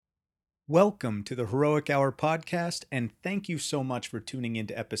Welcome to the Heroic Hour podcast, and thank you so much for tuning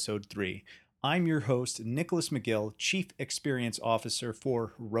into episode 3. I'm your host, Nicholas McGill, Chief Experience Officer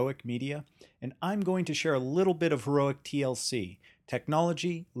for Heroic Media, and I'm going to share a little bit of Heroic TLC,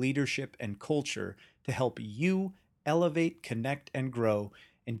 technology, leadership, and culture to help you elevate, connect, and grow,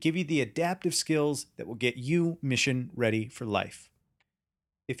 and give you the adaptive skills that will get you mission ready for life.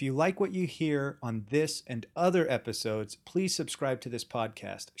 If you like what you hear on this and other episodes, please subscribe to this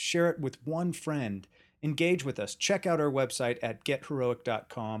podcast, share it with one friend, engage with us, check out our website at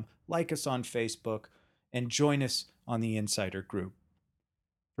getheroic.com, like us on Facebook, and join us on the Insider Group.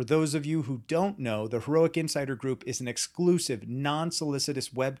 For those of you who don't know, the Heroic Insider Group is an exclusive,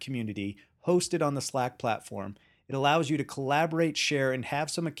 non-solicitous web community hosted on the Slack platform. It allows you to collaborate, share, and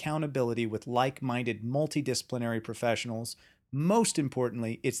have some accountability with like-minded multidisciplinary professionals. Most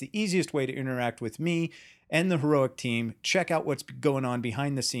importantly, it's the easiest way to interact with me and the Heroic team, check out what's going on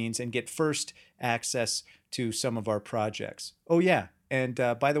behind the scenes, and get first access to some of our projects. Oh yeah, and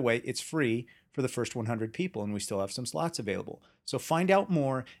by the way, it's free for the first 100 people, and we still have some slots available. So find out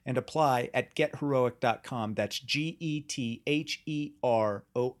more and apply at getheroic.com. That's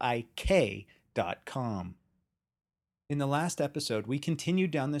GETHEROIK.com. In the last episode, we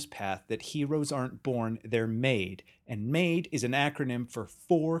continued down this path that heroes aren't born, they're made. And MADE is an acronym for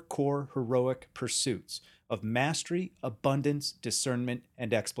 4 core heroic pursuits of mastery, abundance, discernment,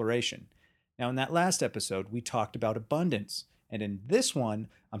 and exploration. Now, in that last episode, we talked about abundance. And in this one,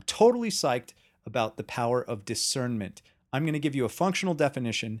 I'm totally psyched about the power of discernment. I'm going to give you a functional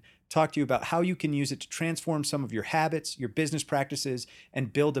definition, talk to you about how you can use it to transform some of your habits, your business practices,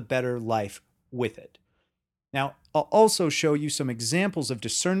 and build a better life with it. Now, I'll also show you some examples of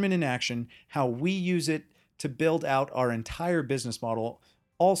discernment in action, how we use it to build out our entire business model,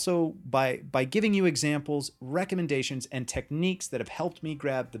 also by giving you examples, recommendations, and techniques that have helped me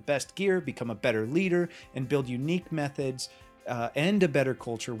grab the best gear, become a better leader, and build unique methods and a better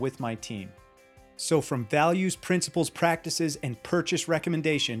culture with my team. So from values, principles, practices, and purchase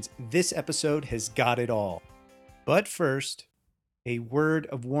recommendations, this episode has got it all. But first, a word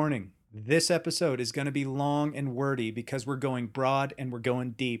of warning. This episode is going to be long and wordy because we're going broad and we're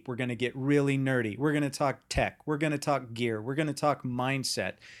going deep. We're going to get really nerdy. We're going to talk tech. We're going to talk gear. We're going to talk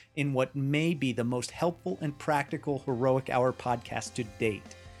mindset in what may be the most helpful and practical Heroic Hour podcast to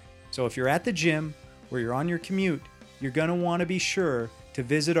date. So if you're at the gym or you're on your commute, you're going to want to be sure to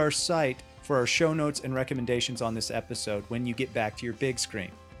visit our site for our show notes and recommendations on this episode when you get back to your big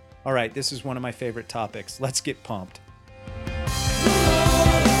screen. All right, this is one of my favorite topics. Let's get pumped.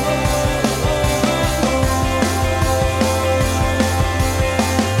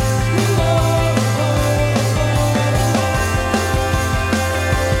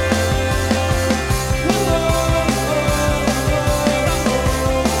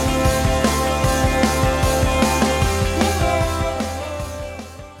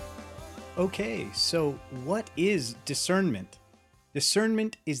 Okay, so what is discernment?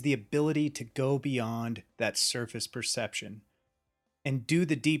 Discernment is the ability to go beyond that surface perception and do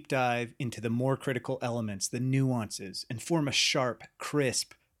the deep dive into the more critical elements, the nuances, and form a sharp,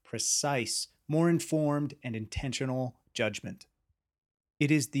 crisp, precise, more informed, and intentional judgment. It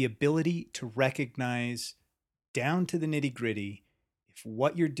is the ability to recognize down to the nitty-gritty if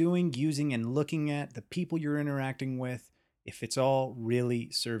what you're doing, using, and looking at, the people you're interacting with, if it's all really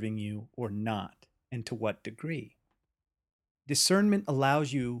serving you or not, and to what degree. Discernment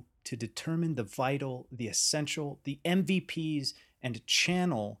allows you to determine the vital, the essential, the MVPs, and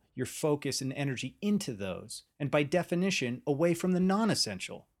channel your focus and energy into those, and by definition, away from the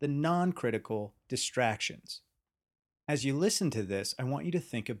non-essential, the non-critical distractions. As you listen to this, I want you to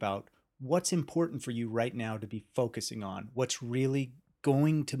think about what's important for you right now to be focusing on, what's really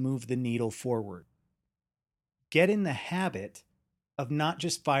going to move the needle forward. Get in the habit of not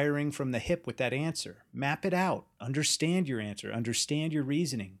just firing from the hip with that answer. Map it out. Understand your answer. Understand your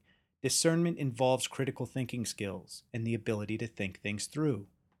reasoning. Discernment involves critical thinking skills and the ability to think things through.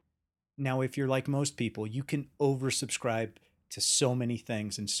 Now, if you're like most people, you can oversubscribe to so many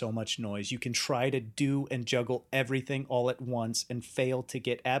things and so much noise. You can try to do and juggle everything all at once and fail to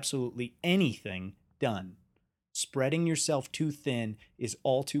get absolutely anything done. Spreading yourself too thin is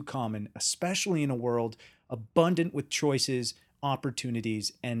all too common, especially in a world abundant with choices,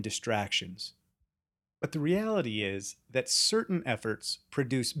 opportunities, and distractions. But the reality is that certain efforts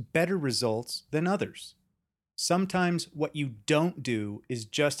produce better results than others. Sometimes what you don't do is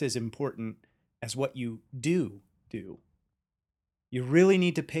just as important as what you do. You really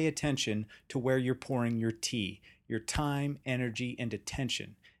need to pay attention to where you're pouring your tea, your time, energy, and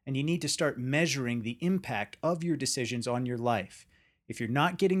attention. And you need to start measuring the impact of your decisions on your life. If you're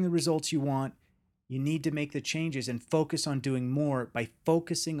not getting the results you want, you need to make the changes and focus on doing more by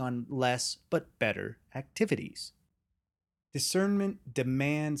focusing on less but better activities. Discernment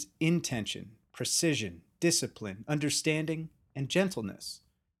demands intention, precision, discipline, understanding, and gentleness.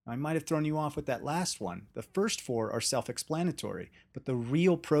 I might have thrown you off with that last one. The first four are self explanatory, but the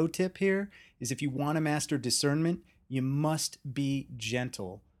real pro tip here is if you want to master discernment, you must be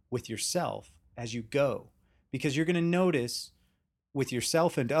gentle with yourself as you go, because you're going to notice with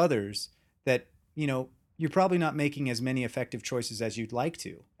yourself and others that, you're probably not making as many effective choices as you'd like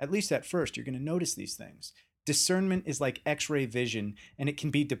to. At least at first, you're going to notice these things. Discernment is like x-ray vision, and it can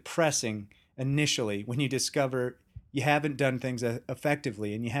be depressing initially when you discover you haven't done things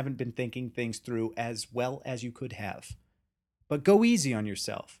effectively and you haven't been thinking things through as well as you could have. But go easy on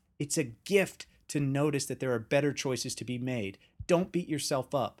yourself. It's a gift to notice that there are better choices to be made. Don't beat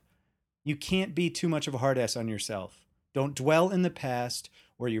yourself up. You can't be too much of a hard ass on yourself. Don't dwell in the past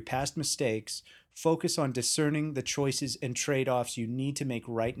or your past mistakes. Focus on discerning the choices and trade-offs you need to make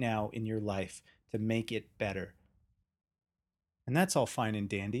right now in your life to make it better. And that's all fine and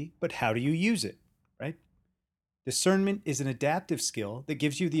dandy, but how do you use it, right? Discernment is an adaptive skill that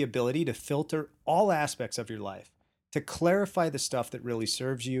gives you the ability to filter all aspects of your life, to clarify the stuff that really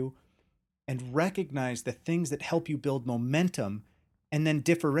serves you, and recognize the things that help you build momentum, and then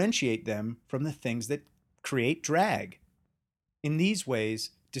differentiate them from the things that create drag. In these ways,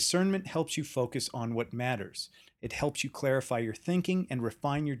 discernment helps you focus on what matters. It helps you clarify your thinking and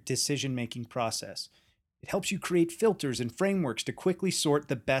refine your decision-making process. It helps you create filters and frameworks to quickly sort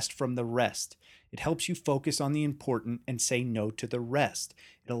the best from the rest. It helps you focus on the important and say no to the rest.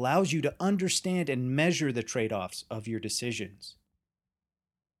 It allows you to understand and measure the trade-offs of your decisions.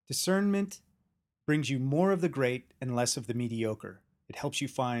 Discernment brings you more of the great and less of the mediocre. It helps you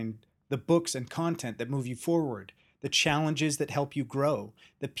find the books and content that move you forward, the challenges that help you grow,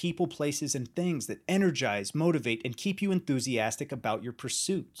 the people, places, and things that energize, motivate, and keep you enthusiastic about your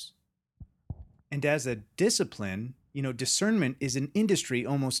pursuits. And as a discipline, discernment is an industry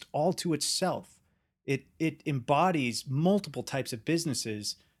almost all to itself. It embodies multiple types of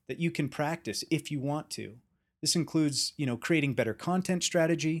businesses that you can practice if you want to. This includes, creating better content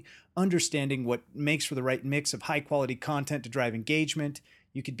strategy, understanding what makes for the right mix of high quality content to drive engagement.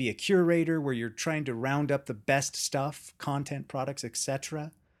 You could be a curator where you're trying to round up the best stuff, content, products,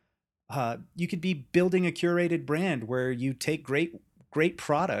 etc. You could be building a curated brand where you take great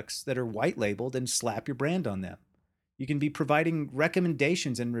products that are white labeled and slap your brand on them. You can be providing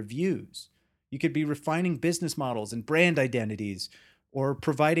recommendations and reviews. You could be refining business models and brand identities, or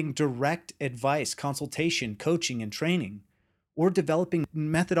providing direct advice, consultation, coaching, and training, or developing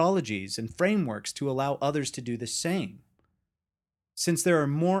methodologies and frameworks to allow others to do the same. Since there are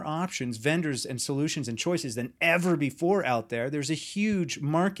more options, vendors, and solutions and choices than ever before out there, there's a huge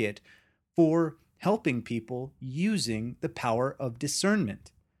market for helping people using the power of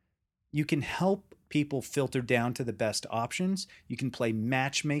discernment. You can help people filter down to the best options. You can play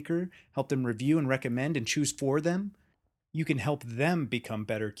matchmaker, help them review and recommend and choose for them. You can help them become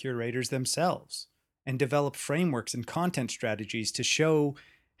better curators themselves and develop frameworks and content strategies to show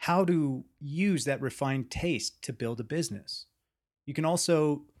how to use that refined taste to build a business. You can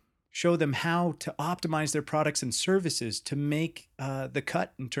also show them how to optimize their products and services to make the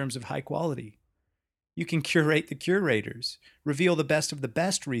cut in terms of high quality. You can curate the curators, reveal the best of the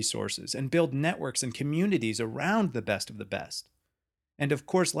best resources, and build networks and communities around the best of the best. And of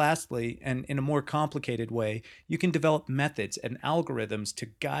course, lastly, and in a more complicated way, you can develop methods and algorithms to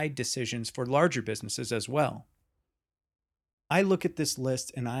guide decisions for larger businesses as well. I look at this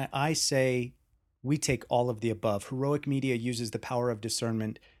list and I say we take all of the above. Heroic Media uses the power of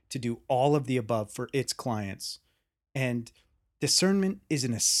discernment to do all of the above for its clients. And discernment is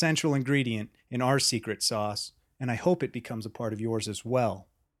an essential ingredient in our secret sauce, and I hope it becomes a part of yours as well.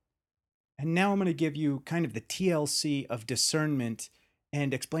 And now I'm going to give you kind of the TLC of discernment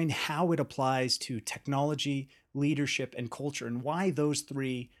and explain how it applies to technology, leadership, and culture, and why those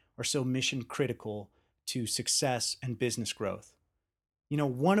three are so mission critical to success and business growth.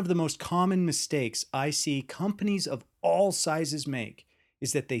 One of the most common mistakes I see companies of all sizes make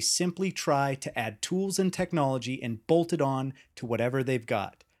is that they simply try to add tools and technology and bolt it on to whatever they've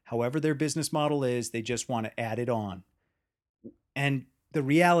got. However their business model is, they just want to add it on. And the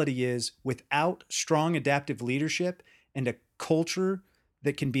reality is, without strong adaptive leadership and a culture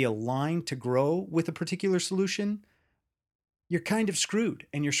that can be aligned to grow with a particular solution, you're kind of screwed,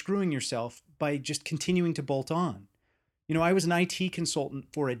 and you're screwing yourself by just continuing to bolt on. I was an IT consultant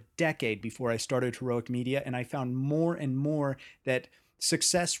for a decade before I started Heroic Media, and I found more and more that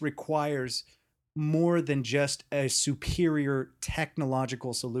success requires more than just a superior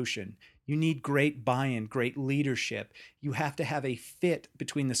technological solution. You need great buy-in, great leadership. You have to have a fit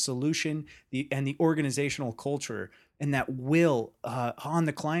between the solution and the organizational culture and that will on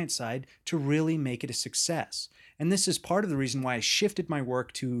the client side to really make it a success. And this is part of the reason why I shifted my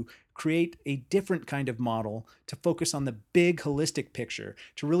work to create a different kind of model to focus on the big holistic picture,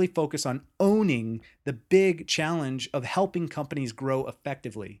 to really focus on owning the big challenge of helping companies grow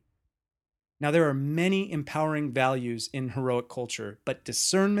effectively. Now, there are many empowering values in heroic culture, but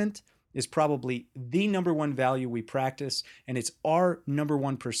discernment is probably the number one value we practice, and it's our number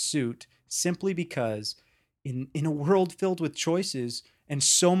one pursuit simply because in a world filled with choices and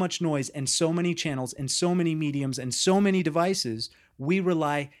so much noise and so many channels and so many mediums and so many devices, we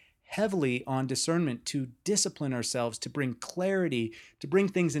rely heavily on discernment to discipline ourselves, to bring clarity, to bring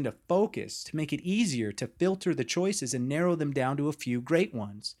things into focus, to make it easier to filter the choices and narrow them down to a few great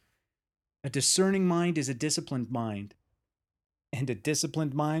ones. A discerning mind is a disciplined mind, and a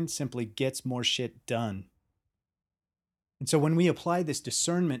disciplined mind simply gets more shit done. And so when we apply this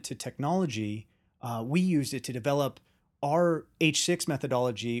discernment to technology, we used it to develop our H6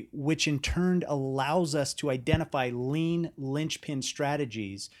 methodology, which in turn allows us to identify lean linchpin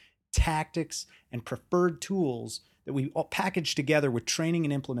strategies, tactics, and preferred tools that we all package together with training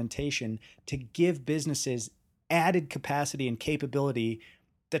and implementation to give businesses added capacity and capability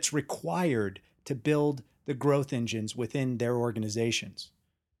that's required to build the growth engines within their organizations.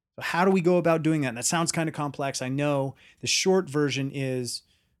 So how do we go about doing that? And that sounds kind of complex. I know the short version is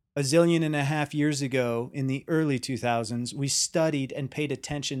a zillion and a half years ago in the early 2000s, we studied and paid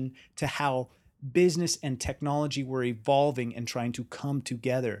attention to how business and technology were evolving and trying to come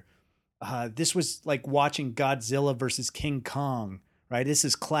together. This was like watching Godzilla versus King Kong, right? This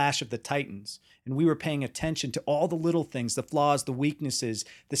is Clash of the Titans. And we were paying attention to all the little things, the flaws, the weaknesses,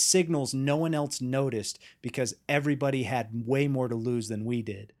 the signals no one else noticed because everybody had way more to lose than we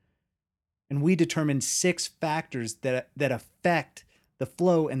did. And we determined 6 factors that affect the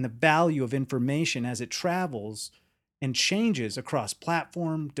flow and the value of information as it travels and changes across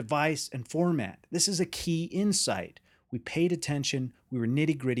platform, device, and format. This is a key insight. We paid attention, we were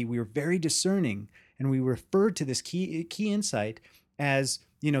nitty gritty, we were very discerning, and we referred to this key insight as,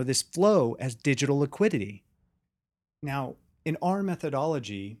 this flow as digital liquidity. Now, in our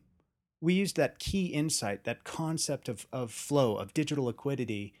methodology, we used that key insight, that concept of flow, of digital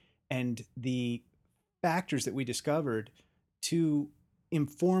liquidity, and the factors that we discovered to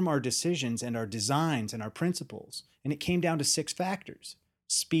inform our decisions and our designs and our principles. And it came down to 6 factors: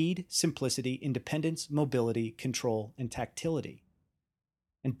 speed, simplicity, independence, mobility, control, and tactility.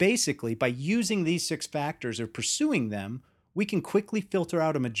 And basically, by using these 6 factors or pursuing them, we can quickly filter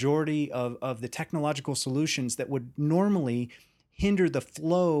out a majority of the technological solutions that would normally hinder the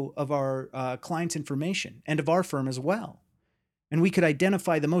flow of our clients' information and of our firm as well. And we could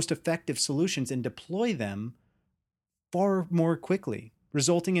identify the most effective solutions and deploy them far more quickly,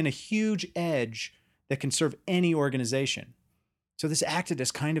 resulting in a huge edge that can serve any organization. So this acted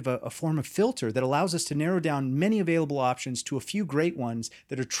as kind of a form of filter that allows us to narrow down many available options to a few great ones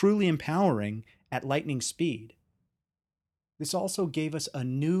that are truly empowering at lightning speed. This also gave us a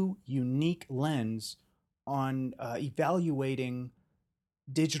new, unique lens on evaluating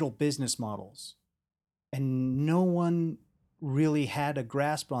digital business models. And no one really had a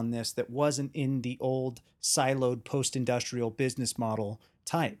grasp on this that wasn't in the old siloed post-industrial business model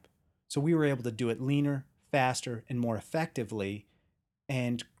type. So we were able to do it leaner, faster, and more effectively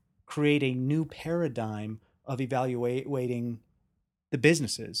and create a new paradigm of evaluating the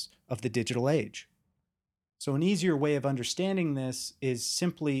businesses of the digital age. So an easier way of understanding this is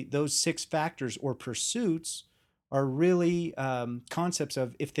simply those 6 factors or pursuits are really concepts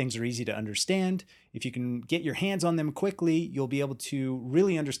of if things are easy to understand, if you can get your hands on them quickly, you'll be able to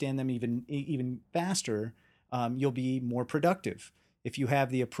really understand them even faster. You'll be more productive. If you have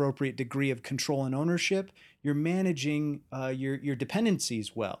the appropriate degree of control and ownership, you're managing your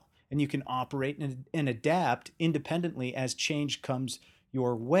dependencies well, and you can operate and adapt independently as change comes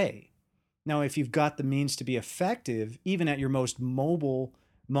your way. Now, if you've got the means to be effective, even at your most mobile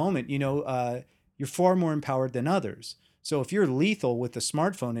moment, you're far more empowered than others. So if you're lethal with the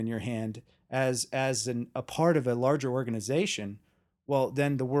smartphone in your hand as a part of a larger organization, well,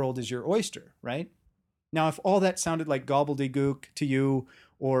 then the world is your oyster, right? Now, if all that sounded like gobbledygook to you,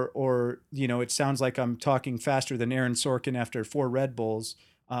 or it sounds like I'm talking faster than Aaron Sorkin after 4 Red Bulls,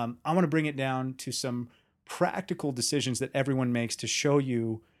 I want to bring it down to some practical decisions that everyone makes to show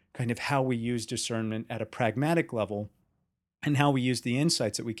you kind of how we use discernment at a pragmatic level and how we use the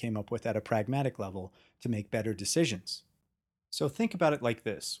insights that we came up with at a pragmatic level to make better decisions. So think about it like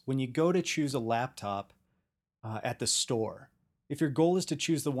this. When you go to choose a laptop at the store, if your goal is to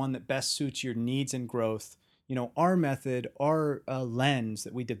choose the one that best suits your needs and growth, our method, our lens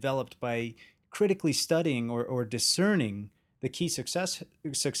that we developed by critically studying or discerning the key success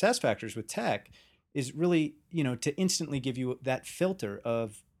factors with tech is really, to instantly give you that filter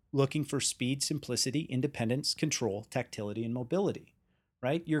of looking for speed, simplicity, independence, control, tactility, and mobility,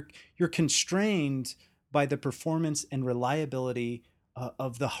 right? You're constrained by the performance and reliability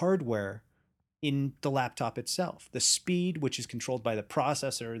of the hardware in the laptop itself. The speed, which is controlled by the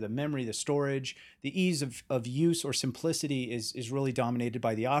processor, the memory, the storage, the ease of use or simplicity is really dominated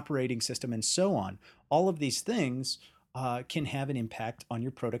by the operating system, and so on. All of these things can have an impact on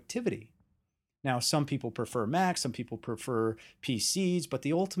your productivity. Now, some people prefer Macs, some people prefer PCs, but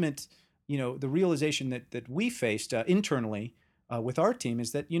the ultimate, the realization that we faced internally with our team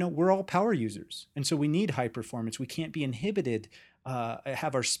is that, we're all power users. And so we need high performance. We can't be inhibited,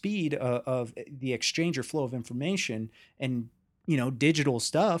 have our speed of the exchange or flow of information and, digital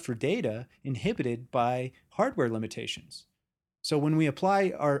stuff or data inhibited by hardware limitations. So when we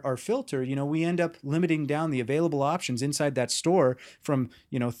apply our filter, we end up limiting down the available options inside that store from,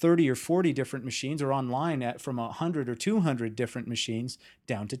 30 or 40 different machines, or online from 100 or 200 different machines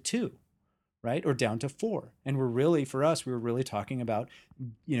down to two, right? Or down to four. And for us, we were really talking about,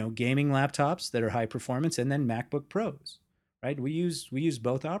 gaming laptops that are high performance, and then MacBook Pros, right? We use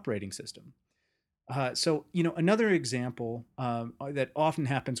both operating systems. Another example that often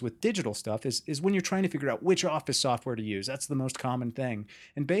happens with digital stuff is when you're trying to figure out which office software to use. That's the most common thing.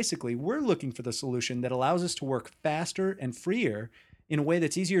 And basically, we're looking for the solution that allows us to work faster and freer in a way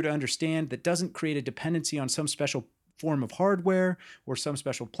that's easier to understand, that doesn't create a dependency on some special form of hardware or some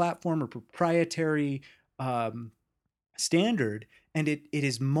special platform or proprietary um, standard. And it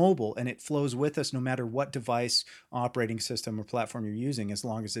is mobile, and it flows with us no matter what device, operating system, or platform you're using, as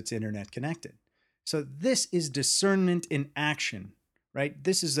long as it's internet connected. So this is discernment in action, right?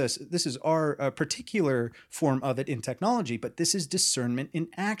 This is our particular form of it in technology, but this is discernment in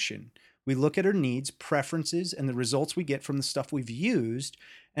action. We look at our needs, preferences, and the results we get from the stuff we've used,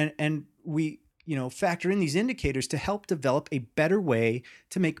 and we factor in these indicators to help develop a better way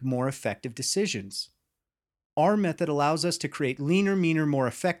to make more effective decisions. Our method allows us to create leaner, meaner, more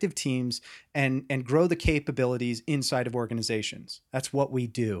effective teams and grow the capabilities inside of organizations. That's what we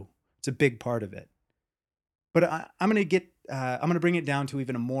do. It's a big part of it. But I'm going to bring it down to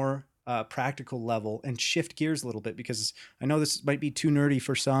even a more practical level and shift gears a little bit, because I know this might be too nerdy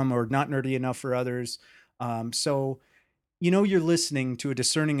for some or not nerdy enough for others. So you're listening to a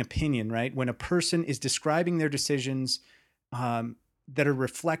discerning opinion, right? When a person is describing their decisions that are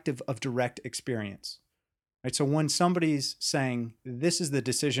reflective of direct experience. Right. So when somebody's saying, this is the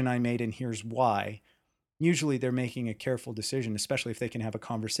decision I made and here's why, usually they're making a careful decision, especially if they can have a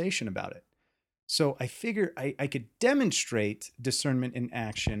conversation about it. So I figure I could demonstrate discernment in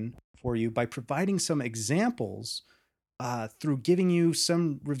action for you by providing some examples through giving you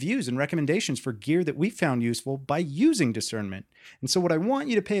some reviews and recommendations for gear that we found useful by using discernment. And so what I want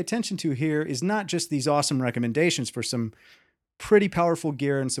you to pay attention to here is not just these awesome recommendations for some pretty powerful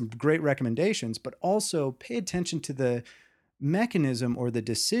gear and some great recommendations, but also pay attention to the mechanism or the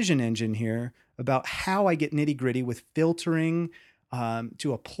decision engine here about how I get nitty gritty with filtering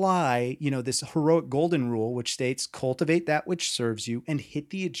to apply, this heroic golden rule, which states cultivate that which serves you and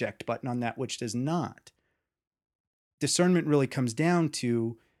hit the eject button on that which does not. Discernment really comes down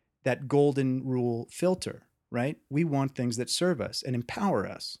to that golden rule filter, right? We want things that serve us and empower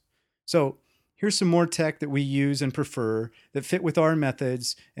us. So here's some more tech that we use and prefer that fit with our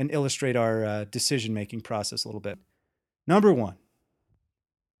methods and illustrate our decision-making process a little bit. Number one,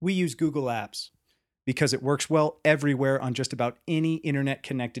 we use Google Apps because it works well everywhere on just about any internet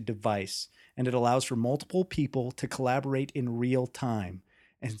connected device, and it allows for multiple people to collaborate in real time.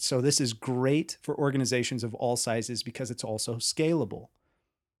 And so this is great for organizations of all sizes because it's also scalable.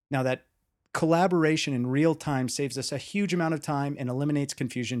 Now, that collaboration in real time saves us a huge amount of time and eliminates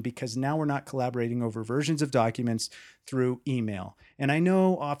confusion, because now we're not collaborating over versions of documents through email. And I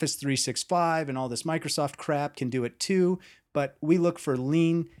know Office 365 and all this Microsoft crap can do it too, but we look for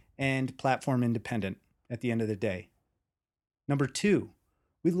lean and platform independent at the end of the day. Number two,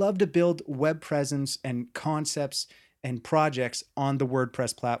 we love to build web presence and concepts and projects on the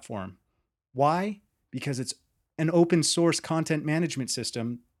WordPress platform. Why? Because it's an open source content management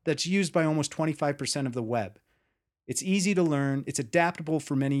system that's used by almost 25% of the web. It's easy to learn, it's adaptable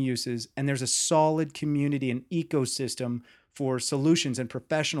for many uses, and there's a solid community and ecosystem for solutions and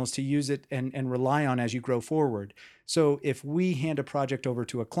professionals to use it and rely on as you grow forward. So if we hand a project over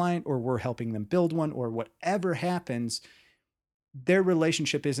to a client, or we're helping them build one, or whatever happens, their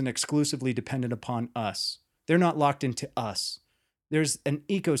relationship isn't exclusively dependent upon us. They're not locked into us. There's an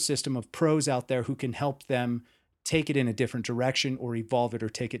ecosystem of pros out there who can help them take it in a different direction or evolve it or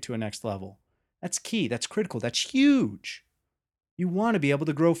take it to a next level. That's key. That's critical. That's huge. You want to be able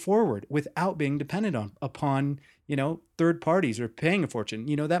to grow forward without being dependent upon, third parties or paying a fortune.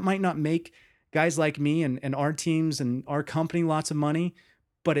 That might not make guys like me and our teams and our company lots of money,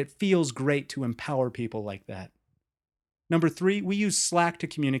 but it feels great to empower people like that. Number three, we use Slack to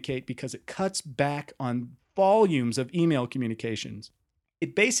communicate because it cuts back on volumes of email communications.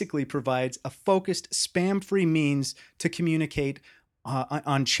 It basically provides a focused, spam free means to communicate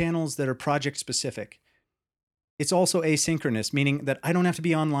on channels that are project specific. It's also asynchronous, meaning that I don't have to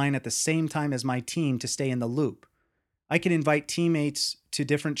be online at the same time as my team to stay in the loop. I can invite teammates to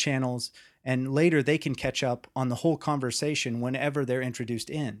different channels, and later they can catch up on the whole conversation whenever they're introduced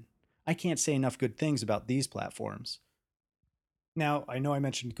in. I can't say enough good things about these platforms. Now, I know I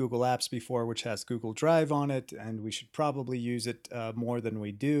mentioned Google Apps before, which has Google Drive on it, and we should probably use it more than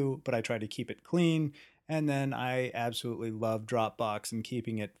we do, but I try to keep it clean. And then I absolutely love Dropbox and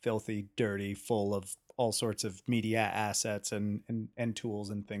keeping it filthy, dirty, full of all sorts of media assets and tools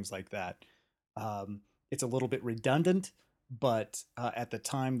and things like that. It's a little bit redundant, but at the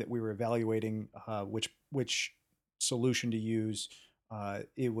time that we were evaluating which solution to use,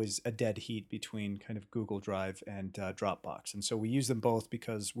 it was a dead heat between kind of Google Drive and Dropbox. And so we use them both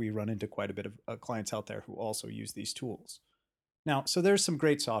because we run into quite a bit of clients out there who also use these tools. Now, so there's some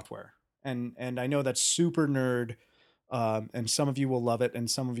great software, and I know that's super nerd, and some of you will love it,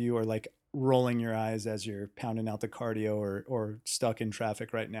 and some of you are like rolling your eyes as you're pounding out the cardio or stuck in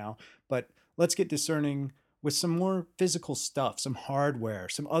traffic right now. But let's get discerning with some more physical stuff, some hardware,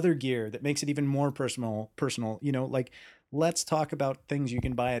 some other gear that makes it even more personal. Personal, like let's talk about things you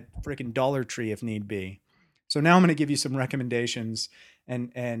can buy at freaking Dollar Tree if need be. So now I'm going to give you some recommendations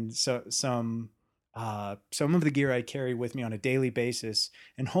and so some of the gear I carry with me on a daily basis,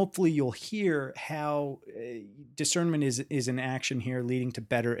 and hopefully you'll hear how discernment is in action here, leading to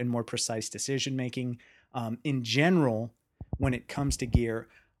better and more precise decision making. In general, when it comes to gear,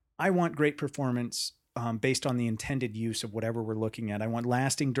 I want great performance based on the intended use of whatever we're looking at. I want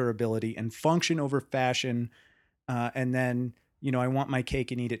lasting durability and function over fashion, and then I want my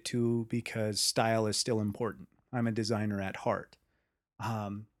cake and eat it too because style is still important. I'm a designer at heart.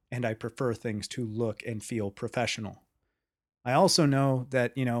 And I prefer things to look and feel professional. I also know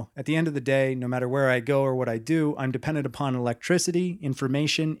that, at the end of the day, no matter where I go or what I do, I'm dependent upon electricity,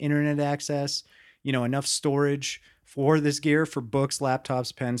 information, internet access, enough storage for this gear for books,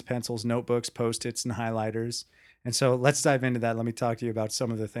 laptops, pens, pencils, notebooks, post-its, and highlighters. And so let's dive into that. Let me talk to you about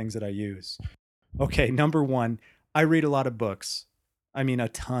some of the things that I use. Okay, number one, I read a lot of books. I mean, a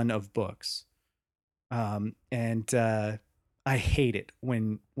ton of books. And I hate it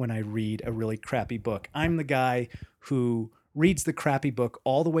when I read a really crappy book. I'm the guy who reads the crappy book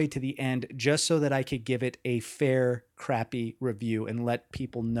all the way to the end just so that I could give it a fair crappy review and let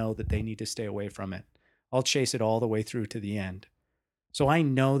people know that they need to stay away from it. I'll chase it all the way through to the end. So I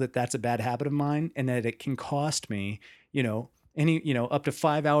know that that's a bad habit of mine and that it can cost me, up to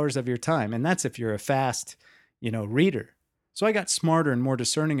 5 hours of your time. And that's if you're a fast, reader. So I got smarter and more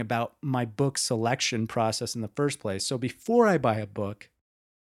discerning about my book selection process in the first place. So before I buy a book,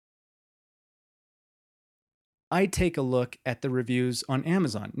 I take a look at the reviews on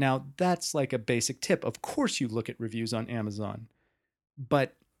Amazon. Now, that's like a basic tip. Of course, you look at reviews on Amazon,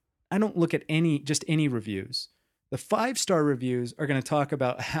 but I don't look at just any reviews. The 5-star reviews are going to talk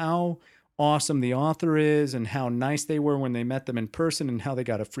about how awesome the author is and how nice they were when they met them in person and how they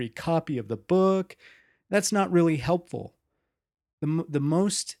got a free copy of the book. That's not really helpful. The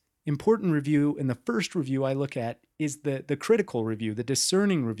most important review and the first review I look at is the critical review, the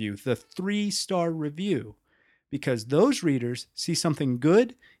discerning review, the 3-star review, because those readers see something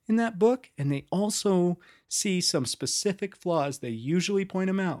good in that book and they also see some specific flaws. They usually point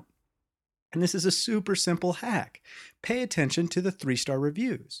them out. And this is a super simple hack. Pay attention to the 3-star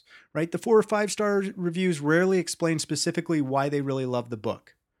reviews, right? The 4 or 5-star reviews rarely explain specifically why they really love the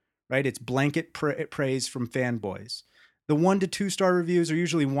book, right? It's blanket praise from fanboys. The 1 to 2-star reviews are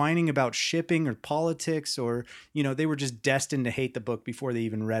usually whining about shipping or politics, or, they were just destined to hate the book before they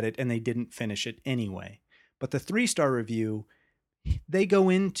even read it and they didn't finish it anyway. But the 3-star review, they go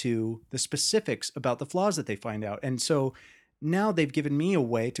into the specifics about the flaws that they find out. And so now they've given me a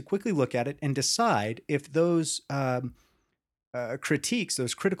way to quickly look at it and decide if those critiques,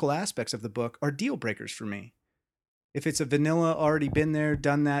 those critical aspects of the book are deal breakers for me. If it's a vanilla, already been there,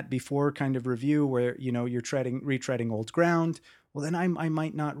 done that before kind of review where, you're retreading old ground, well, then I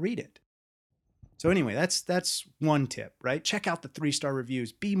might not read it. So anyway, that's one tip, right? Check out the 3-star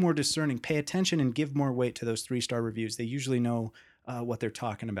reviews. Be more discerning. Pay attention and give more weight to those 3-star reviews. They usually know what they're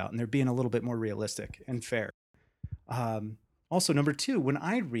talking about, and they're being a little bit more realistic and fair. Um, Also, number two, when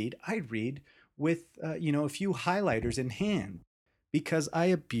I read with a few highlighters in hand because I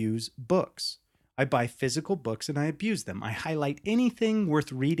abuse books. I buy physical books and I abuse them. I highlight anything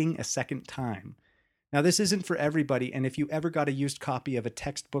worth reading a second time. Now, this isn't for everybody, and if you ever got a used copy of a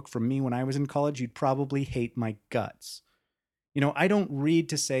textbook from me when I was in college, you'd probably hate my guts. I don't read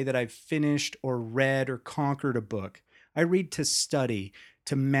to say that I've finished or read or conquered a book. I read to study,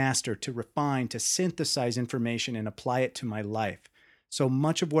 to master, to refine, to synthesize information and apply it to my life. So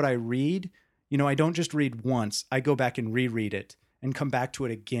much of what I read, I don't just read once, I go back and reread it and come back to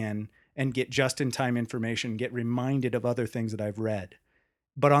it again and get just in time information, get reminded of other things that I've read.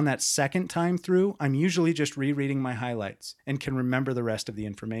 But on that second time through, I'm usually just rereading my highlights and can remember the rest of the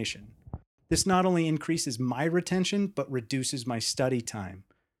information. This not only increases my retention, but reduces my study time.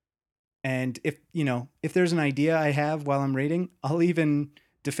 And if there's an idea I have while I'm reading, I'll even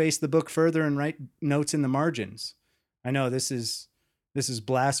deface the book further and write notes in the margins. I know this is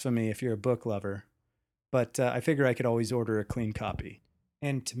blasphemy if you're a book lover, but I figure I could always order a clean copy.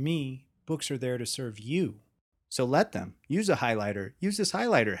 And to me, books are there to serve you. So let them. Use a highlighter. Use this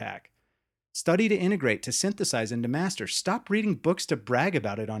highlighter hack. Study to integrate, to synthesize, and to master. Stop reading books to brag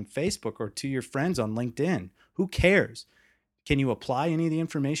about it on Facebook or to your friends on LinkedIn. Who cares? Can you apply any of the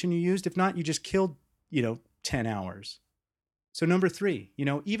information you used? If not, you just killed, 10 hours. So, number three,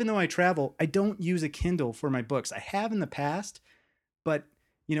 even though I travel, I don't use a Kindle for my books. I have in the past, but,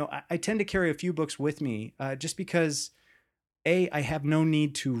 I tend to carry a few books with me just because, A, I have no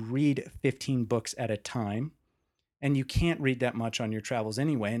need to read 15 books at a time. And you can't read that much on your travels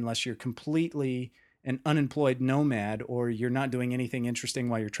anyway, unless you're completely an unemployed nomad or you're not doing anything interesting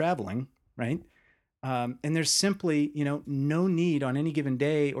while you're traveling, right? And there's simply, no need on any given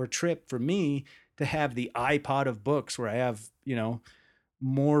day or trip for me to have the iPod of books where I have,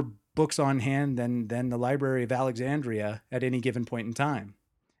 more books on hand than the Library of Alexandria at any given point in time.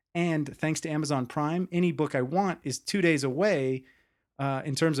 And thanks to Amazon Prime, any book I want is 2 days away.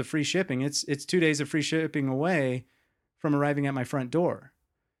 In terms of free shipping, it's 2 days of free shipping away from arriving at my front door.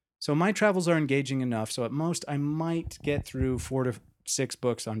 So my travels are engaging enough. So at most, I might get through 4 to 6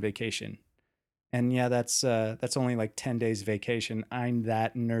 books on vacation. And yeah, that's only like 10 days vacation. I'm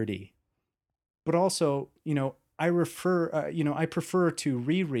that nerdy. But also, I prefer to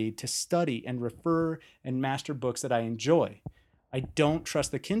reread, to study, and refer and master books that I enjoy. I don't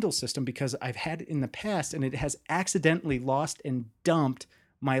trust the Kindle system because I've had it in the past and it has accidentally lost and dumped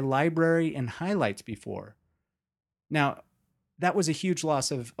my library and highlights before. Now, that was a huge loss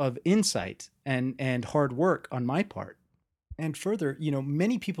of insight and hard work on my part. And further,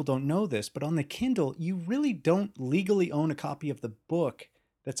 many people don't know this, but on the Kindle, you really don't legally own a copy of the book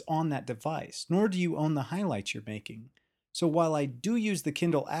that's on that device, nor do you own the highlights you're making. So while I do use the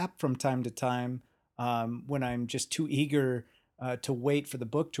Kindle app from time to time when I'm just too eager to wait for the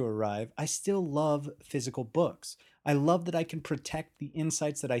book to arrive, I still love physical books. I love that I can protect the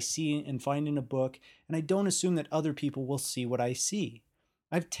insights that I see and find in a book, and I don't assume that other people will see what I see.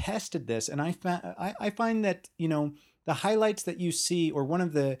 I've tested this, and I find that the highlights that you see, or one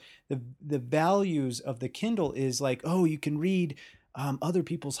of the values of the Kindle is like, oh, you can read other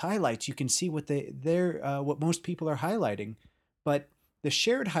people's highlights. You can see what most people are highlighting, but the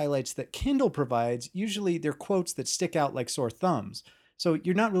shared highlights that Kindle provides, usually they're quotes that stick out like sore thumbs. So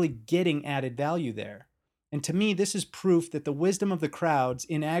you're not really getting added value there. And to me, this is proof that the wisdom of the crowds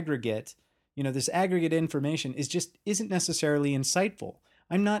in aggregate, this aggregate information isn't necessarily insightful.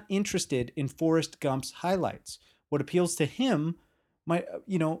 I'm not interested in Forrest Gump's highlights. What appeals to him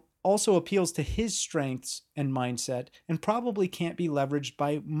also appeals to his strengths and mindset and probably can't be leveraged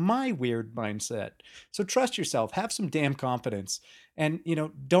by my weird mindset. So trust yourself, have some damn confidence, and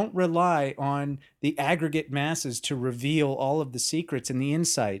don't rely on the aggregate masses to reveal all of the secrets and the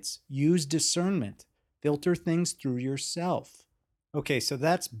insights. Use discernment. Filter things through yourself. Okay, so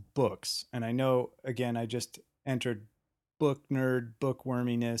that's books. And I know, again, I just entered book nerd,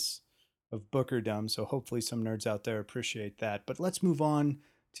 bookworminess of bookerdom. So hopefully some nerds out there appreciate that. But let's move on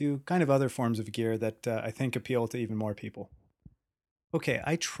to kind of other forms of gear that I think appeal to even more people. Okay,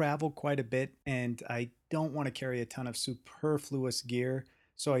 I travel quite a bit and I don't want to carry a ton of superfluous gear.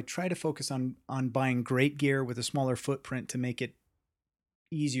 So I try to focus on buying great gear with a smaller footprint to make it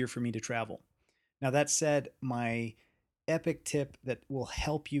easier for me to travel. Now, that said, my epic tip that will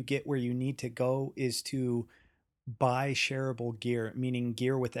help you get where you need to go is to buy shareable gear, meaning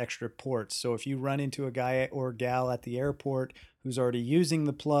gear with extra ports. So if you run into a guy or gal at the airport who's already using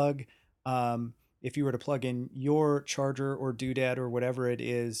the plug, if you were to plug in your charger or doodad or whatever it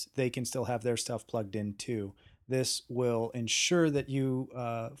is, they can still have their stuff plugged in too. This will ensure that you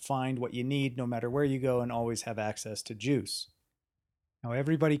find what you need no matter where you go and always have access to juice. Now,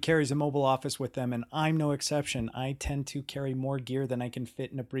 everybody carries a mobile office with them, and I'm no exception. I tend to carry more gear than I can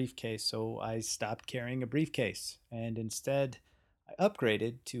fit in a briefcase, so I stopped carrying a briefcase and instead I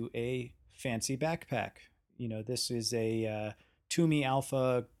upgraded to a fancy backpack. This is a Toomey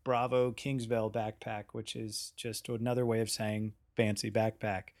Alpha Bravo Kingsville backpack, which is just another way of saying fancy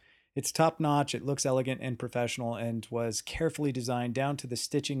backpack. It's top notch, it looks elegant and professional, and was carefully designed down to the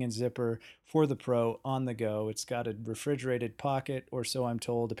stitching and zipper for the pro on the go. It's got a refrigerated pocket, or so I'm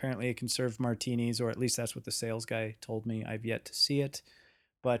told. Apparently, it can serve martinis, or at least that's what the sales guy told me. I've yet to see it.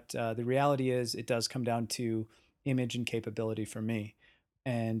 But the reality is, it does come down to image and capability for me.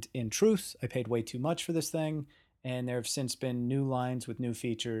 And in truth, I paid way too much for this thing. And there have since been new lines with new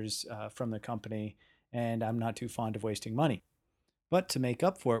features from the company. And I'm not too fond of wasting money. But to make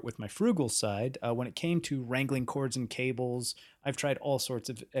up for it with my frugal side, when it came to wrangling cords and cables, I've tried all sorts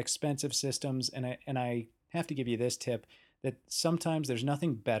of expensive systems, and I have to give you this tip that sometimes there's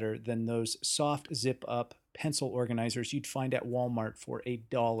nothing better than those soft zip up pencil organizers you'd find at Walmart for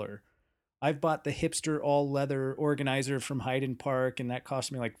 $1. I've bought the hipster all leather organizer from Hyde Park, and that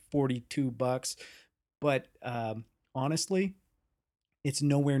cost me like $42. But honestly, it's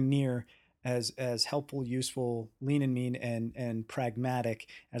nowhere near as helpful, useful, lean and mean, and pragmatic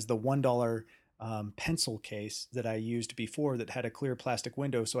as the $1 pencil case that I used before that had a clear plastic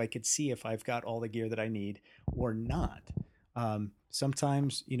window so I could see if I've got all the gear that I need or not.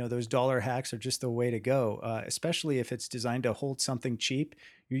 Sometimes, those dollar hacks are just the way to go, especially if it's designed to hold something cheap.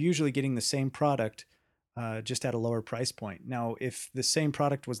 You're usually getting the same product just at a lower price point. Now, if the same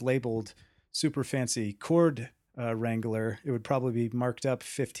product was labeled super fancy cord Wrangler, it would probably be marked up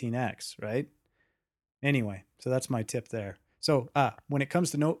 15x, right? Anyway, so that's my tip there. So, when it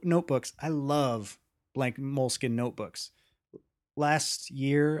comes to notebooks, I love blank moleskin notebooks. Last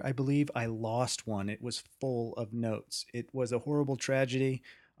year, I believe I lost one. It was full of notes. It was a horrible tragedy.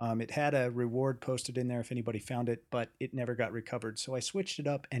 It had a reward posted in there if anybody found it, but it never got recovered. So I switched it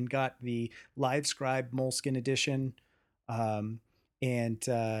up and got the Live Scribe Moleskin edition. Um, and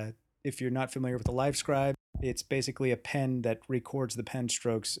if you're not familiar with the Live Scribe, it's basically a pen that records the pen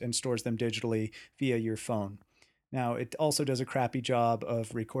strokes and stores them digitally via your phone. Now, it also does a crappy job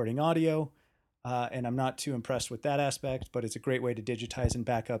of recording audio, and I'm not too impressed with that aspect, but it's a great way to digitize and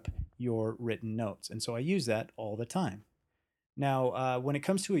back up your written notes. And so I use that all the time. Now, when it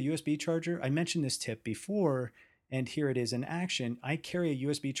comes to a USB charger, I mentioned this tip before, and here it is in action. I carry a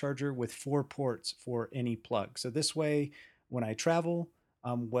USB charger with 4 ports for any plug. So this way, when I travel,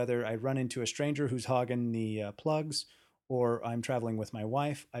 whether I run into a stranger who's hogging the plugs or I'm traveling with my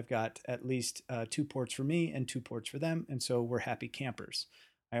wife, I've got at least 2 ports for me and 2 ports for them. And so we're happy campers.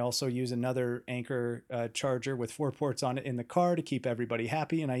 I also use another Anchor charger with 4 ports on it in the car to keep everybody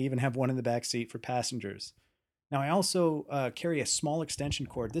happy. And I even have one in the back seat for passengers. Now, I also carry a small extension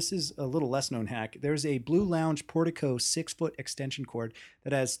cord. This is a little less known hack. There's a Blue Lounge Portico 6-foot extension cord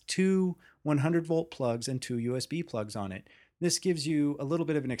that has two 100-volt plugs and two USB plugs on it. This gives you a little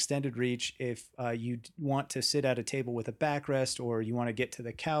bit of an extended reach if you want to sit at a table with a backrest or you want to get to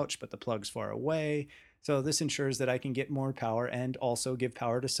the couch, but the plug's far away. So this ensures that I can get more power and also give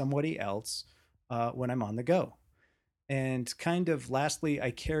power to somebody else when I'm on the go. And kind of lastly,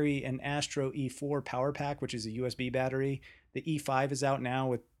 I carry an Astro E4 power pack, which is a USB battery. The E5 is out now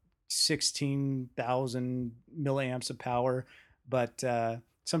with 16,000 milliamps of power, but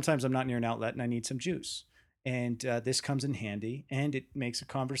sometimes I'm not near an outlet and I need some juice. And this comes in handy, and it makes a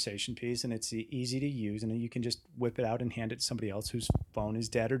conversation piece, and it's easy to use, and you can just whip it out and hand it to somebody else whose phone is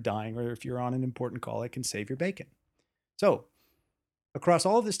dead or dying, or if you're on an important call, it can save your bacon. So across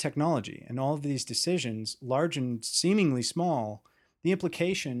all of this technology and all of these decisions, large and seemingly small, the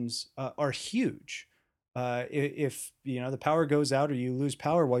implications are huge. If the power goes out or you lose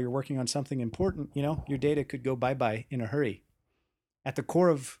power while you're working on something important, your data could go bye bye in a hurry. At the core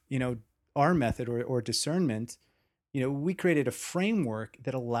of our method or discernment, we created a framework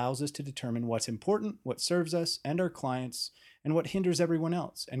that allows us to determine what's important, what serves us and our clients, and what hinders everyone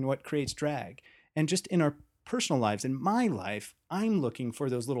else, and what creates drag. And just in our personal lives, in my life, I'm looking for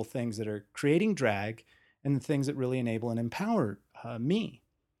those little things that are creating drag and the things that really enable and empower me,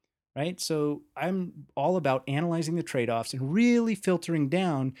 right? So I'm all about analyzing the trade-offs and really filtering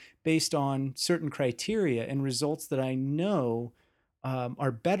down based on certain criteria and results that I know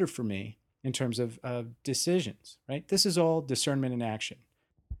are better for me in terms of decisions, right? This is all discernment in action.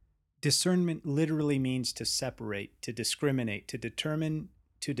 Discernment literally means to separate, to discriminate, to determine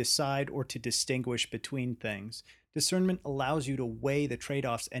to decide or to distinguish between things. Discernment allows you to weigh the trade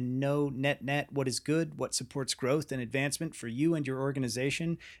offs and know net net what is good, what supports growth and advancement for you and your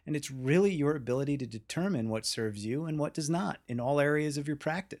organization. And it's really your ability to determine what serves you and what does not in all areas of your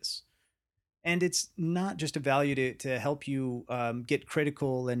practice. And it's not just a value to help you get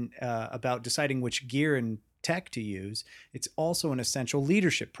critical and about deciding which gear and tech to use. It's also an essential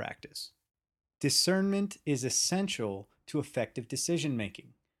leadership practice. Discernment is essential to effective decision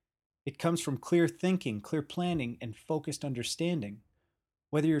making. It comes from clear thinking, clear planning, and focused understanding.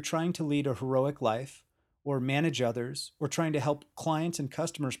 Whether you're trying to lead a heroic life, or manage others, or trying to help clients and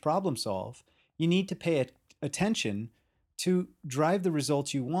customers problem solve, you need to pay attention to drive the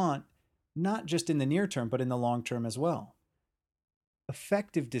results you want, not just in the near term, but in the long term as well.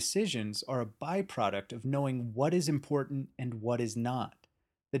 Effective decisions are a byproduct of knowing what is important and what is not.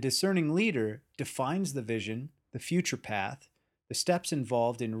 The discerning leader defines the vision, the future path, the steps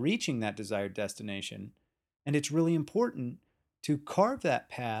involved in reaching that desired destination, and it's really important to carve that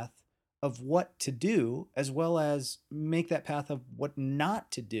path of what to do as well as make that path of what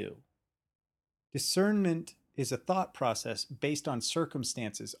not to do. Discernment is a thought process based on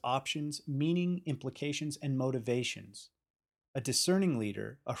circumstances, options, meaning, implications, and motivations. A discerning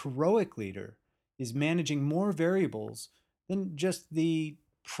leader, a heroic leader, is managing more variables than just the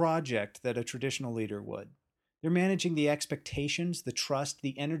project that a traditional leader would. They're managing the expectations, the trust,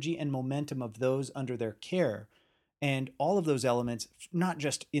 the energy, and momentum of those under their care. And all of those elements, not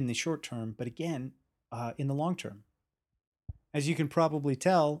just in the short term, but again, in the long term. As you can probably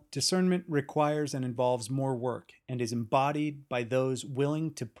tell, discernment requires and involves more work and is embodied by those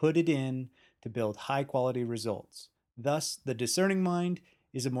willing to put it in to build high quality results. Thus, the discerning mind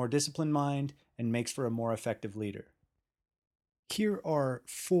is a more disciplined mind and makes for a more effective leader. Here are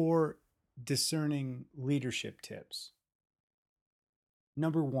 4 discerning leadership tips.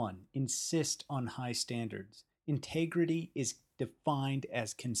 Number 1, insist on high standards. Integrity is defined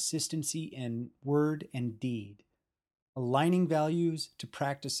as consistency in word and deed. Aligning values to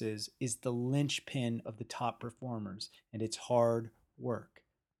practices is the linchpin of the top performers, and it's hard work.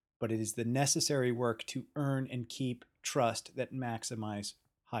 But it is the necessary work to earn and keep trust that maximize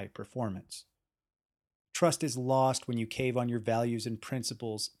high performance. Trust is lost when you cave on your values and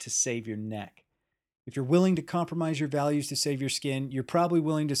principles to save your neck. If you're willing to compromise your values to save your skin, you're probably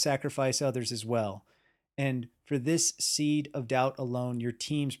willing to sacrifice others as well. And for this seed of doubt alone, your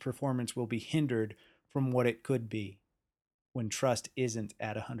team's performance will be hindered from what it could be when trust isn't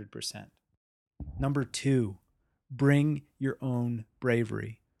at 100%. Number 2, bring your own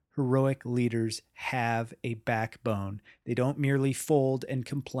bravery. Heroic leaders have a backbone. They don't merely fold and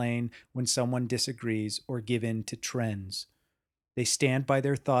complain when someone disagrees or give in to trends. They stand by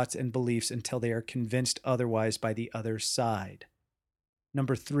their thoughts and beliefs until they are convinced otherwise by the other side.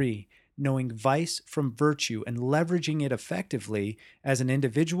 Number 3, knowing vice from virtue and leveraging it effectively as an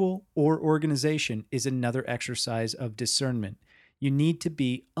individual or organization is another exercise of discernment. You need to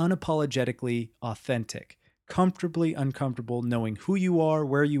be unapologetically authentic, comfortably uncomfortable, knowing who you are,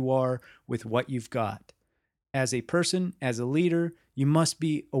 where you are, with what you've got. As a person, as a leader, you must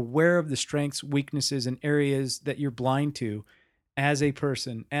be aware of the strengths, weaknesses, and areas that you're blind to as a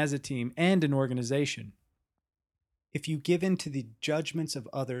person, as a team, and an organization. If you give in to the judgments of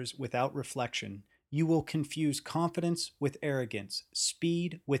others without reflection, you will confuse confidence with arrogance,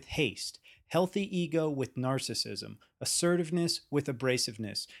 speed with haste, healthy ego with narcissism, assertiveness with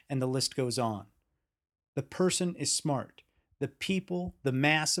abrasiveness, and the list goes on. The person is smart. The people, the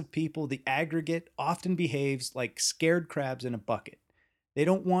mass of people, the aggregate often behaves like scared crabs in a bucket. They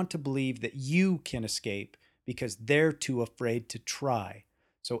don't want to believe that you can escape because they're too afraid to try.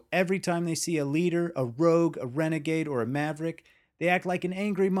 So every time they see a leader, a rogue, a renegade, or a maverick, they act like an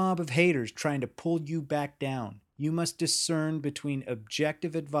angry mob of haters trying to pull you back down. You must discern between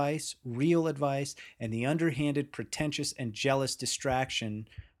objective advice, real advice, and the underhanded, pretentious, and jealous distraction,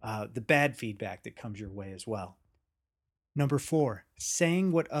 the bad feedback that comes your way as well. Number 4,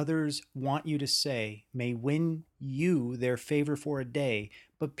 saying what others want you to say may win you their favor for a day,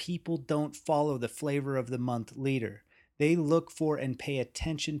 but people don't follow the flavor of the month leader. They look for and pay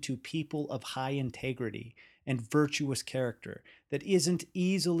attention to people of high integrity and virtuous character that isn't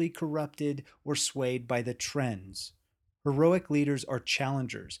easily corrupted or swayed by the trends. Heroic leaders are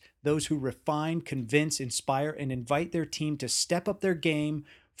challengers, those who refine, convince, inspire, and invite their team to step up their game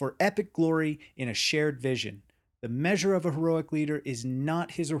for epic glory in a shared vision. The measure of a heroic leader is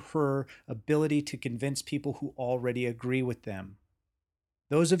not his or her ability to convince people who already agree with them.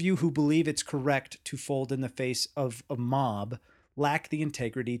 Those of you who believe it's correct to fold in the face of a mob lack the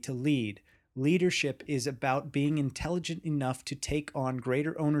integrity to lead. Leadership is about being intelligent enough to take on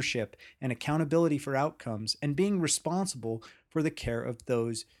greater ownership and accountability for outcomes and being responsible for the care of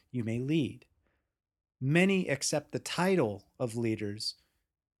those you may lead. Many accept the title of leaders,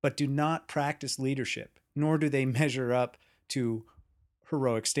 but do not practice leadership, nor do they measure up to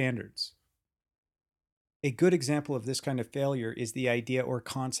heroic standards. A good example of this kind of failure is the idea or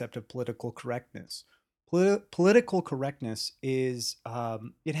concept of political correctness. Political correctness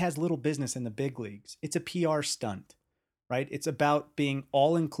it has little business in the big leagues. It's a PR stunt, right? It's about being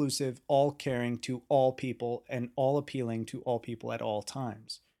all inclusive, all caring to all people, and all appealing to all people at all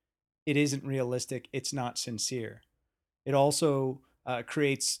times. It isn't realistic. It's not sincere. It also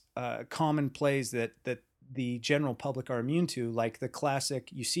creates common plays that the general public are immune to, like the classic: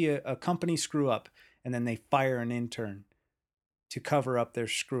 you see a company screw up, and then they fire an intern to cover up their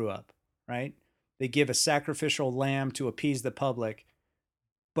screw up, right? They give a sacrificial lamb to appease the public,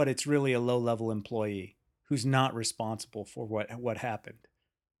 but it's really a low level employee who's not responsible for what happened.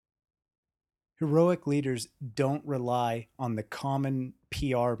 Heroic leaders don't rely on the common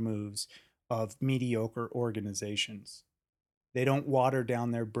PR moves of mediocre organizations. They don't water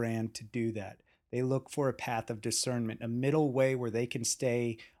down their brand to do that. They look for a path of discernment, a middle way where they can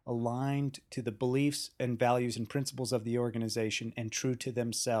stay aligned to the beliefs and values and principles of the organization and true to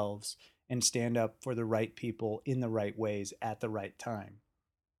themselves and stand up for the right people in the right ways at the right time.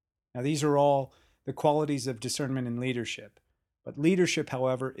 Now, these are all the qualities of discernment and leadership. But leadership,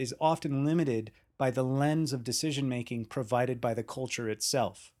 however, is often limited by the lens of decision making provided by the culture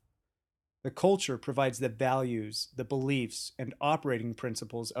itself. The culture provides the values, the beliefs, and operating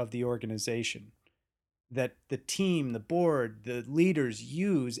principles of the organization that the team, the board, the leaders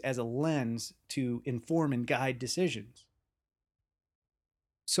use as a lens to inform and guide decisions.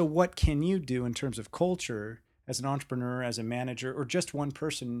 So, what can you do in terms of culture as an entrepreneur, as a manager, or just one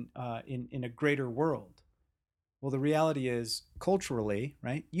person in a greater world? Well, the reality is, culturally,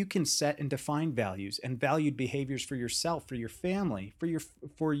 right, you can set and define values and valued behaviors for yourself, for your family,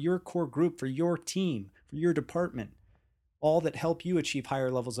 for your core group, for your team, for your department, all that help you achieve higher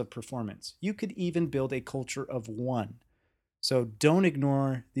levels of performance. You could even build a culture of one. So don't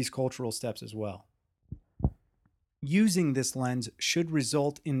ignore these cultural steps as well. Using this lens should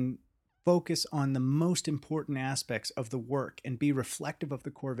result in focus on the most important aspects of the work and be reflective of the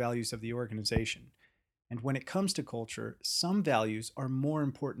core values of the organization. And when it comes to culture, some values are more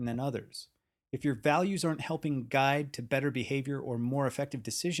important than others. If your values aren't helping guide to better behavior or more effective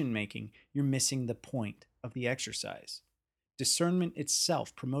decision making, you're missing the point of the exercise. Discernment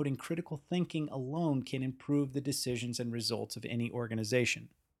itself, promoting critical thinking alone, can improve the decisions and results of any organization.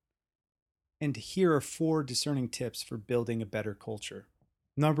 And here are 4 discerning tips for building a better culture.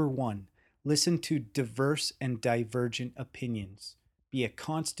 Number 1, listen to diverse and divergent opinions. Be a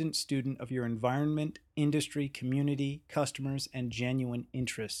constant student of your environment, industry, community, customers, and genuine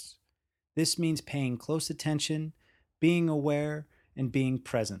interests. This means paying close attention, being aware, and being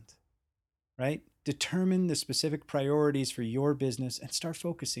present, right? Determine the specific priorities for your business and start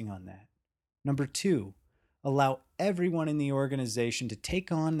focusing on that. Number 2, allow everyone in the organization to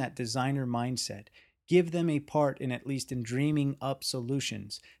take on that designer mindset. Give them a part in at least in dreaming up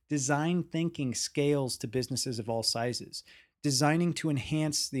solutions. Design thinking scales to businesses of all sizes. Designing to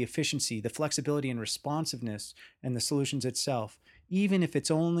enhance the efficiency, the flexibility and responsiveness and the solutions itself, even if it's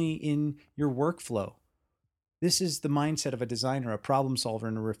only in your workflow. This is the mindset of a designer, a problem solver,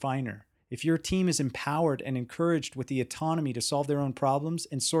 and a refiner. If your team is empowered and encouraged with the autonomy to solve their own problems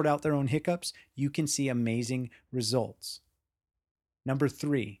and sort out their own hiccups, you can see amazing results. Number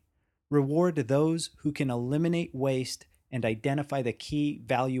 3, reward those who can eliminate waste and identify the key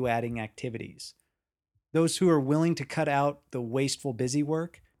value-adding activities. Those who are willing to cut out the wasteful busy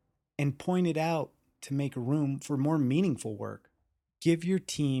work and point it out to make room for more meaningful work. Give your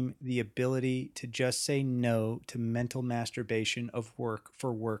team the ability to just say no to mental masturbation of work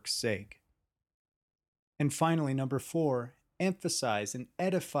for work's sake. And finally, number 4, emphasize and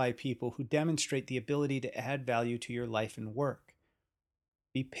edify people who demonstrate the ability to add value to your life and work.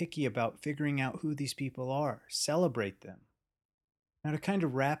 Be picky about figuring out who these people are. Celebrate them. Now, to kind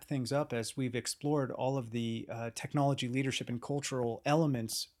of wrap things up, as we've explored all of the technology, leadership, and cultural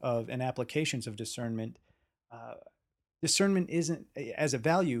elements of and applications of discernment, uh, discernment isn't, as a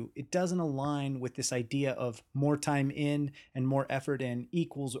value, it doesn't align with this idea of more time in and more effort in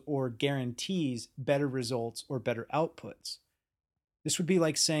equals or guarantees better results or better outputs. This would be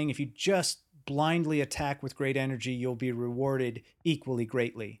like saying if you just blindly attack with great energy, you'll be rewarded equally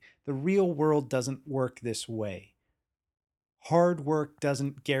greatly. The real world doesn't work this way. Hard work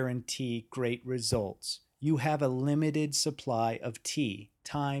doesn't guarantee great results. You have a limited supply of tea.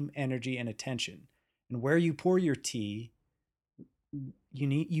 time, energy, and attention. And where you pour your tea,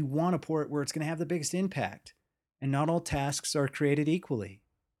 you want to pour it where it's going to have the biggest impact. And not all tasks are created equally.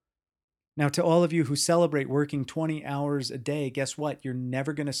 Now, to all of you who celebrate working 20 hours a day, guess what? You're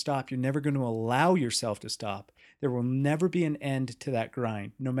never going to stop. You're never going to allow yourself to stop. There will never be an end to that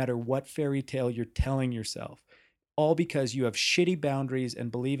grind, no matter what fairy tale you're telling yourself. All because you have shitty boundaries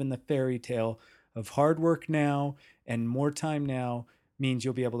and believe in the fairy tale of hard work now and more time now means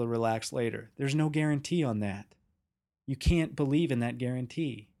you'll be able to relax later. There's no guarantee on that. You can't believe in that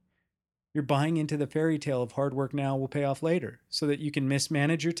guarantee. You're buying into the fairy tale of hard work now will pay off later so that you can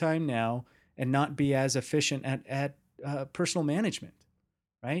mismanage your time now and not be as efficient at personal management,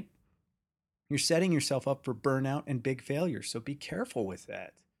 right? You're setting yourself up for burnout and big failure, so be careful with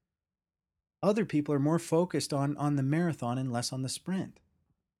that. Other people are more focused on the marathon and less on the sprint.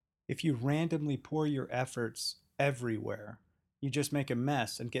 If you randomly pour your efforts everywhere, you just make a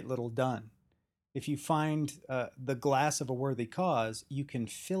mess and get little done. If you find the glass of a worthy cause, you can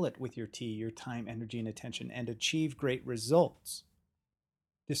fill it with your tea, your time, energy, and attention, and achieve great results.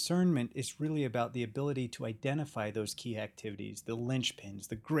 Discernment is really about the ability to identify those key activities, the linchpins,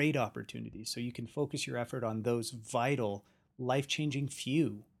 the great opportunities, so you can focus your effort on those vital, life-changing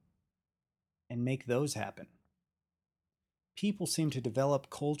few and make those happen. People seem to develop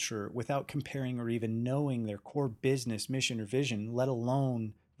culture without comparing or even knowing their core business, mission, or vision, let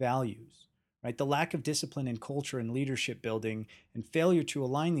alone values. Right? The lack of discipline in culture and leadership building and failure to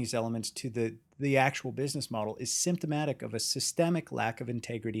align these elements to the actual business model is symptomatic of a systemic lack of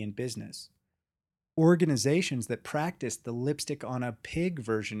integrity in business. Organizations that practice the lipstick on a pig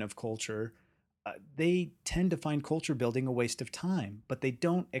version of culture, they tend to find culture building a waste of time, but they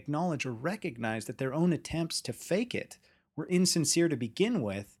don't acknowledge or recognize that their own attempts to fake it were insincere to begin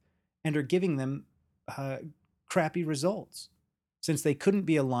with and are giving them crappy results. Since they couldn't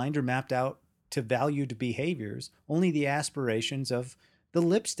be aligned or mapped out to valued behaviors, only the aspirations of the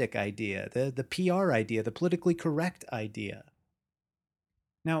lipstick idea, the PR idea, the politically correct idea.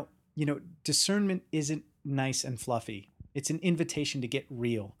 Now, discernment isn't nice and fluffy. It's an invitation to get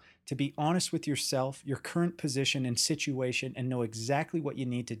real, to be honest with yourself, your current position and situation, and know exactly what you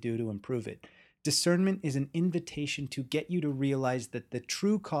need to do to improve it. Discernment is an invitation to get you to realize that the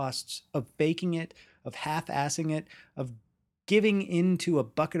true costs of faking it, of half-assing it, of giving into a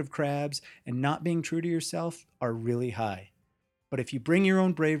bucket of crabs and not being true to yourself are really high. But if you bring your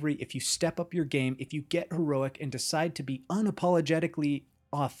own bravery, if you step up your game, if you get heroic and decide to be unapologetically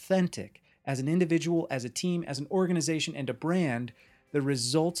authentic as an individual, as a team, as an organization, and a brand, the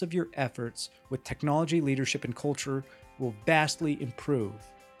results of your efforts with technology, leadership, and culture will vastly improve.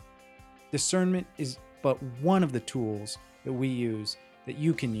 Discernment is but one of the tools that we use, that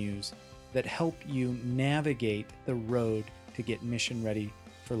you can use, that help you navigate the road to get mission ready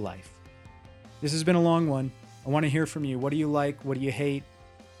for life. This has been a long one. I want to hear from you. What do you like? What do you hate?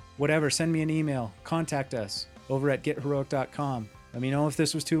 Whatever, send me an email. Contact us over at getheroic.com. Let me know if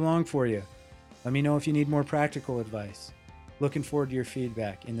this was too long for you. Let me know if you need more practical advice. Looking forward to your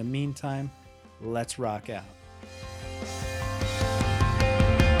feedback. In the meantime, let's rock out.